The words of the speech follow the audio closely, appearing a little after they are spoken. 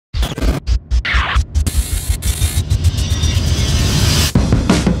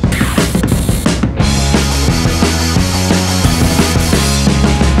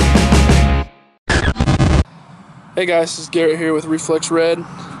Hey guys, this is Garrett here with Reflexred.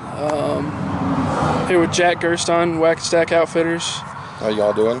 Here with Jack Gerstein, Whack and Stack Outfitters. How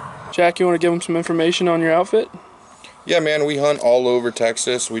y'all doing? Jack, you want to give them some information on your outfit? Yeah, man, we hunt all over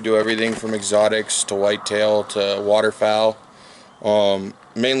Texas. We do everything from exotics to whitetail to waterfowl.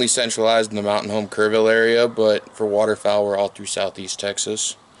 Mainly centralized in the Mountain Home Kerrville area, but for waterfowl, we're all through southeast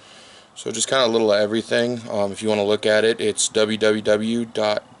Texas. So just kind of a little of everything. If you want to look at it, it's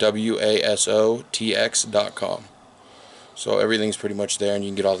www.wasotx.com. So everything's pretty much there, and you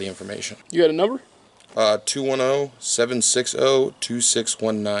can get all the information. You got a number?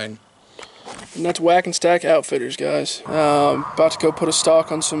 210-760-2619. And that's Whack and Stack Outfitters, guys. About to go put a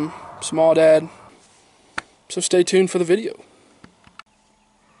stock on some Aoudad. So stay tuned for the video.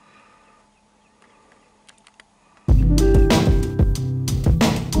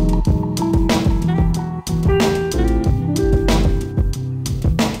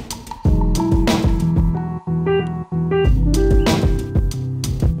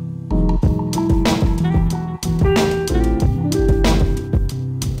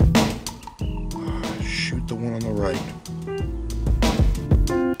 Shoot the one on the right.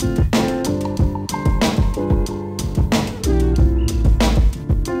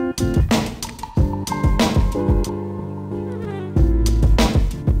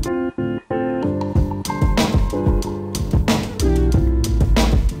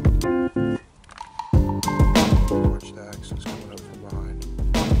 Watch the axis coming up from behind.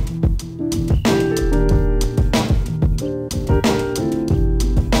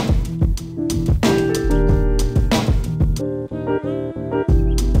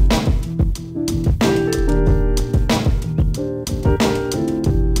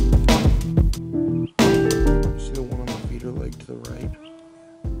 See the one on the feeder leg to the right?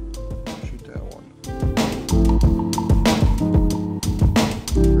 Shoot that one.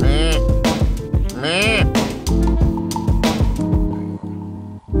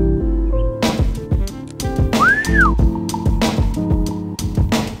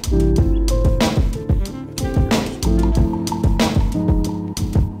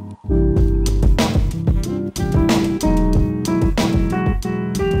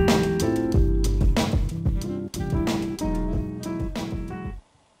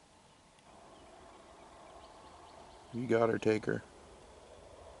 You got her, take her.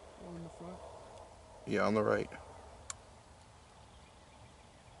 One in the front. Yeah, on the right.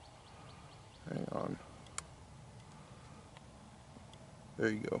 Hang on. There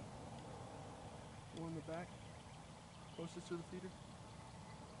you go. One in the back. Closest to the feeder.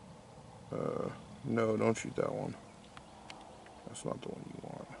 No, don't shoot that one. That's not the one you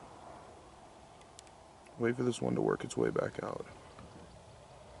want. Wait for this one to work its way back out.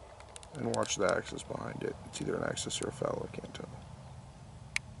 And watch the axis behind it. It's either an axis or a foul, I can't tell.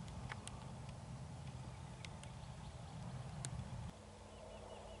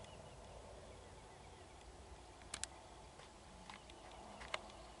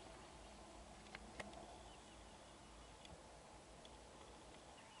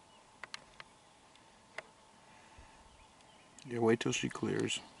 Yeah, wait till she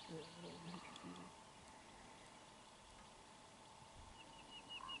clears.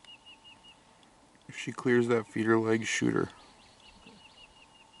 If she clears that feeder leg, shoot her.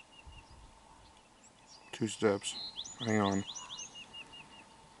 2 steps. Hang on.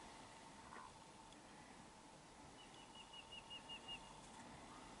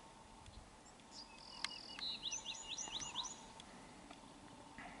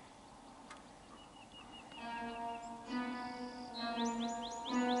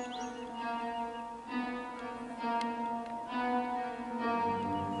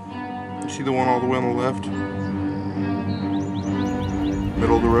 You see the one all the way on the left?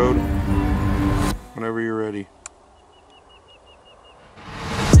 Middle of the road? Whenever you're ready.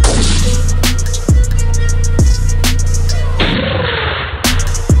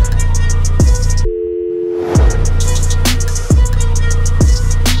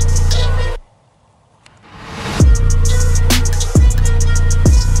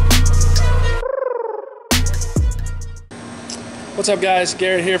 What's up, guys?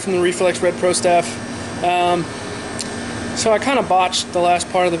 Garrett here from the Reflexred Prostaff. So I kind of botched the last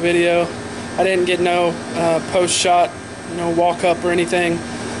part of the video. I didn't get no post-shot, no walk-up or anything.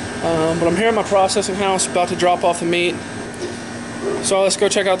 But I'm here at my processing house, about to drop off the meat. So let's go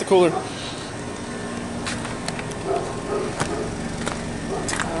check out the cooler.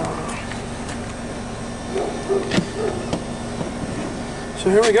 So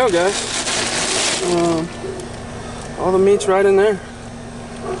here we go, guys. All the meat's right in there.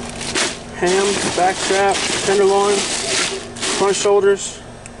 Ham, back strap, tenderloin, front shoulders.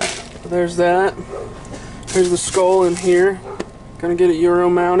 There's that. Here's the skull in here. Gonna get it Euro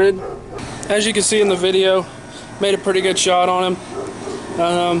mounted. As you can see in the video, made a pretty good shot on him.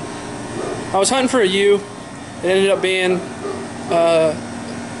 I was hunting for a ewe. It ended up being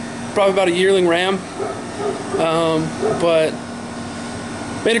probably about a yearling ram, but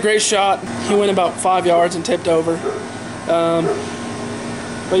made a great shot. He went about 5 yards and tipped over.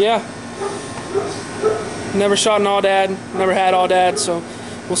 But yeah, never shot an Aoudad, never had Aoudad, so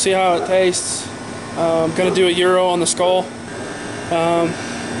we'll see how it tastes. I'm gonna do a Euro on the skull.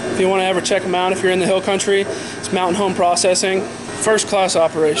 If you want to ever check them out, if you're in the hill country, it's Mountain Home Processing. First class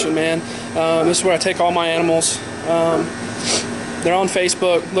operation, man. This is where I take all my animals. They're on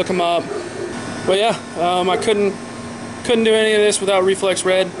Facebook, look them up. But yeah, I couldn't do any of this without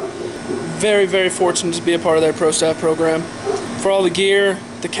Reflexred. Very, very fortunate to be a part of their Prostaff program. For all the gear,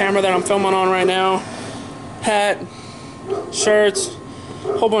 the camera that I'm filming on right now, hat, shirts,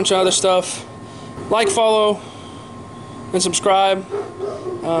 a whole bunch of other stuff. Like, follow, and subscribe.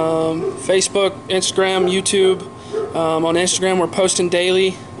 Facebook, Instagram, YouTube. On Instagram, we're posting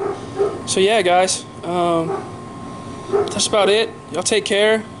daily. So yeah, guys, that's about it. Y'all take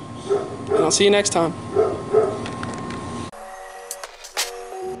care, and I'll see you next time.